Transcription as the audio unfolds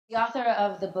The author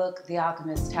of the book, The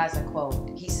Alchemist, has a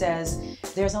quote. He says,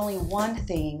 "There's only one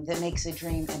thing that makes a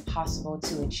dream impossible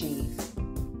to achieve: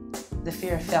 the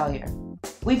fear of failure."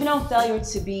 We've known failure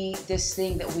to be this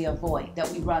thing that we avoid, that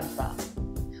we run from.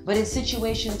 But in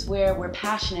situations where we're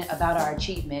passionate about our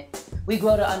achievement, we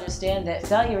grow to understand that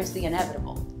failure is the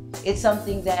inevitable. It's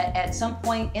something that at some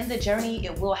point in the journey,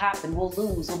 it will happen. We'll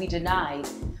lose, we'll be denied,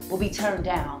 we'll be turned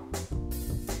down.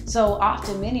 So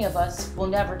often, many of us will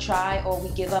never try, or we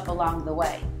give up along the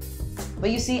way.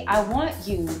 But you see, I want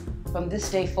you from this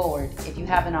day forward, if you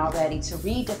haven't already, to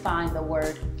redefine the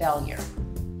word failure.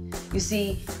 You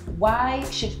see, why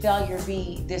should failure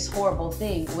be this horrible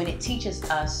thing when it teaches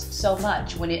us so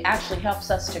much, when it actually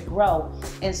helps us to grow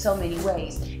in so many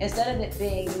ways? Instead of it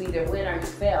being you either win or you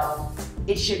fail,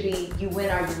 it should be you win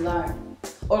or you learn.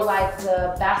 Or like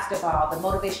the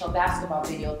motivational basketball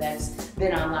video that's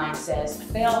been online says,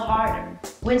 fail harder.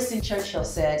 Winston Churchill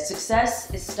said, "Success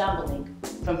is stumbling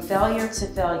from failure to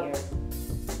failure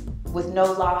with no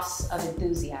loss of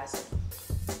enthusiasm."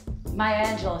 Maya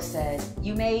Angelou said,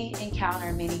 "You may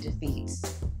encounter many defeats,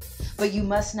 but you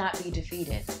must not be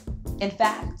defeated. In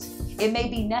fact, it may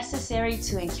be necessary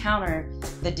to encounter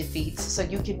the defeats so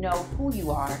you can know who you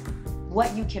are,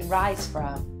 what you can rise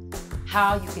from,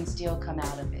 how you can still come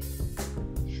out of it."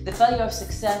 The failure of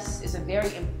success is a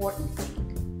very important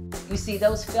thing. You see,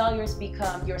 those failures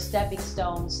become your stepping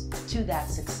stones to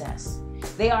that success.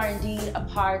 They are indeed a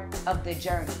part of the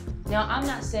journey. Now, I'm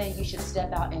not saying you should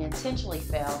step out and intentionally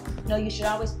fail. No, you should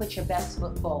always put your best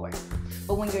foot forward.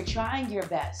 But when you're trying your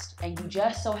best and you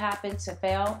just so happen to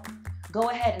fail, go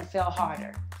ahead and fail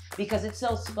harder. Because it's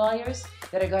those failures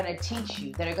that are going to teach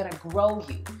you, that are going to grow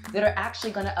you, that are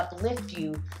actually going to uplift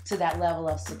you to that level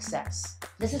of success.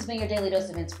 This has been your daily dose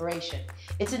of inspiration.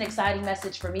 It's an exciting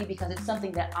message for me because it's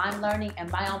something that I'm learning in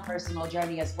my own personal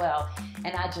journey as well,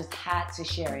 and I just had to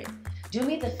share it. Do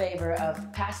me the favor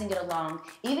of passing it along.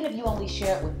 Even if you only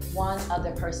share it with one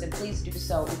other person, please do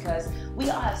so, because we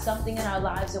all have something in our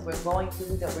lives that we're going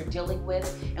through, that we're dealing with,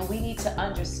 and we need to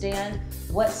understand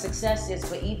what success is,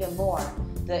 but even more,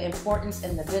 the importance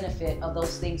and the benefit of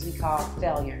those things we call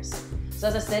failures. So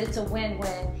as I said, it's a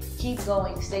win-win. Keep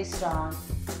going, stay strong.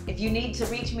 If you need to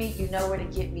reach me, you know where to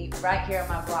get me, right here on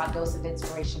my blog,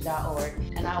 doseofinspiration.org,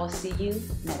 and I will see you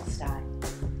next time.